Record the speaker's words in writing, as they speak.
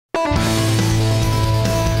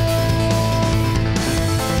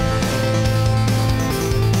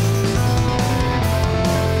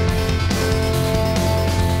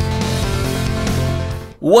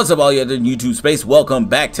What's up, all you in YouTube space? Welcome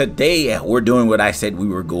back. Today we're doing what I said we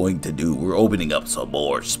were going to do. We're opening up some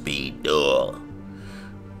more Speed Duel.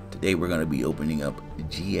 Today we're going to be opening up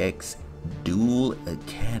GX Duel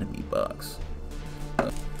Academy Box.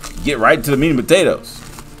 Get right to the meat and potatoes.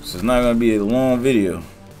 This is not going to be a long video.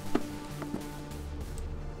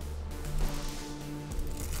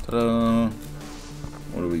 Ta-da.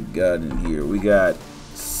 What do we got in here? We got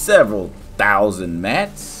several thousand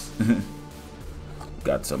mats.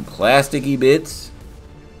 Got some plasticky bits.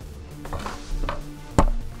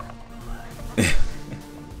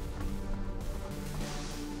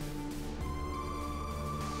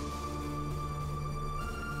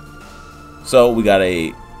 So we got a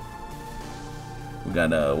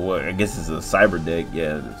what I guess it's a cyber deck.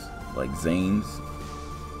 Yeah, it's like Zane's.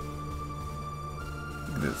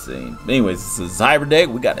 The same. Anyways, it's a cyber deck.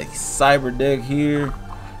 We got a cyber deck here.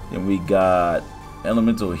 Then we got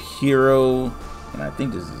elemental hero. And I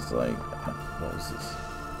think this is like, what was this?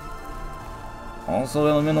 Also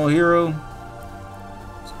elemental hero.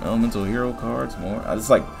 Some elemental hero cards more. I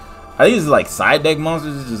think it's like side deck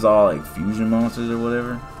monsters. It's just all like fusion monsters or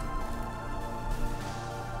whatever.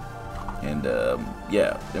 And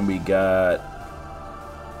yeah, then we got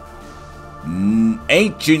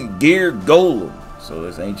ancient gear golem. So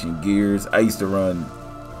there's ancient gears. I used to run.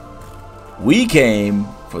 We came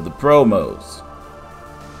for the promos.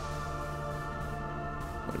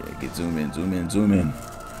 Get zoom in, zoom in, zoom in.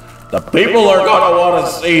 The people are gonna want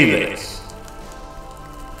to see this.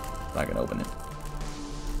 If I can open it.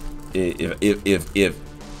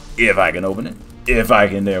 If I can open it. If I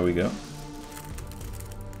can, there we go.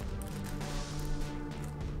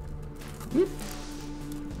 Let's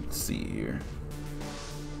see here.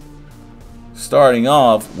 Starting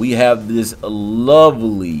off, we have this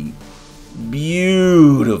lovely,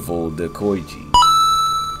 beautiful Dekoichi.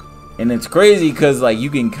 And it's crazy because like you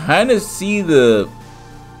can kind of see the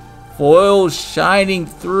foil shining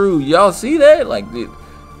through. Y'all see that? Like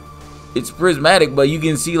it's prismatic, but you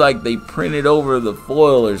can see like they printed over the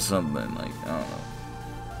foil or something. Like, I don't know.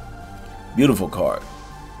 Beautiful card.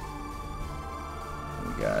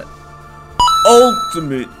 We got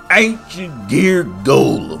Ultimate Ancient Gear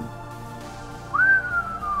Golem.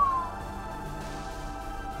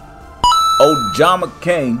 Ojama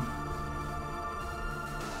King.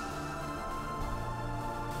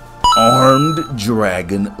 Armed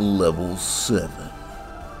Dragon level 7.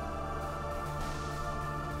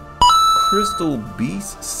 Crystal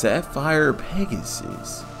Beast Sapphire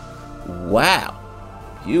Pegasus. Wow.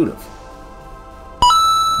 Beautiful.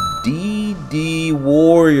 DD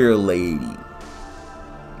Warrior Lady.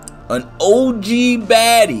 An OG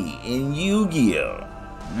baddie in Yu-Gi-Oh!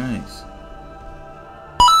 Nice.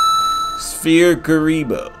 Sphere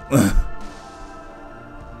Karibo.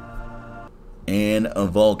 And a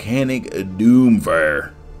volcanic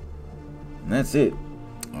doomfire. And that's it.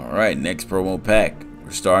 Alright, next promo pack.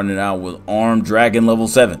 We're starting it out with Armed Dragon level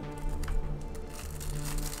 7.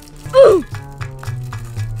 Ooh.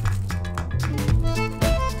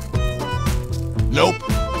 Nope.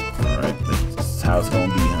 Alright, that's how it's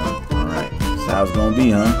gonna be, huh? Alright, that's how it's gonna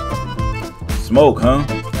be, huh? Smoke, huh?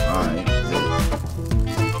 Alright.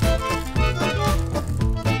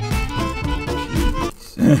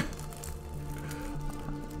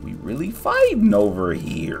 Really fighting over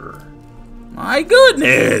here. My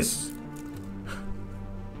goodness.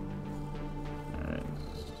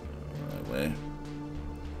 Alright.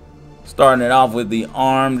 Starting it off with the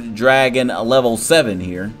Armed Dragon level 7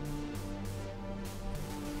 here.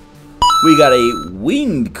 We got a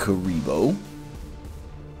Winged Karibo.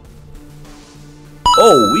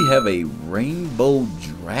 Oh, we have a Rainbow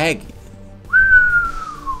Dragon.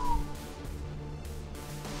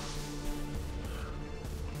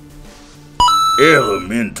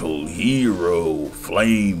 Elemental Hero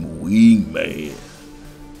Flame Wingman.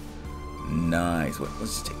 Nice.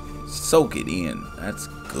 Let's take it. Soak it in. That's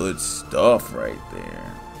good stuff right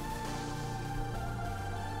there.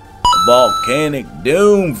 Volcanic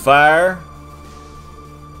Doomfire.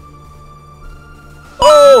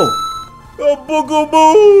 Oh! A Book of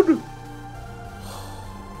Moon!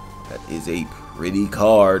 That is a pretty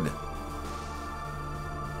card.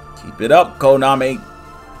 Keep it up, Konami.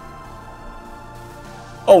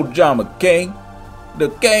 Ojama King, the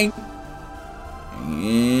king,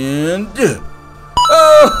 and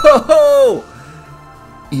oh,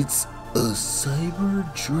 it's a cyber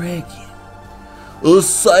dragon, a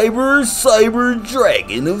cyber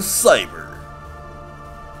dragon of cyber.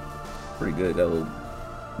 Pretty good, that little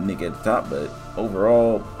nick at the top, but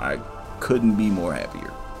overall, I couldn't be more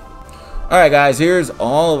happier. All right, guys, here's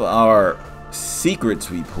all of our secrets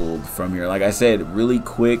we pulled from here. Like I said, really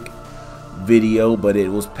quick video, but it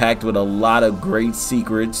was packed with a lot of great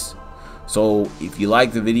secrets. So if you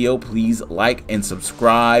like the video, please like and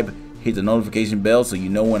subscribe. Hit the notification bell so you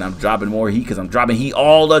know when I'm dropping more heat, because I'm dropping heat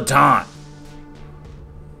all the time.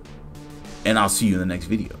 And I'll see you in the next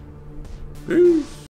video. Peace.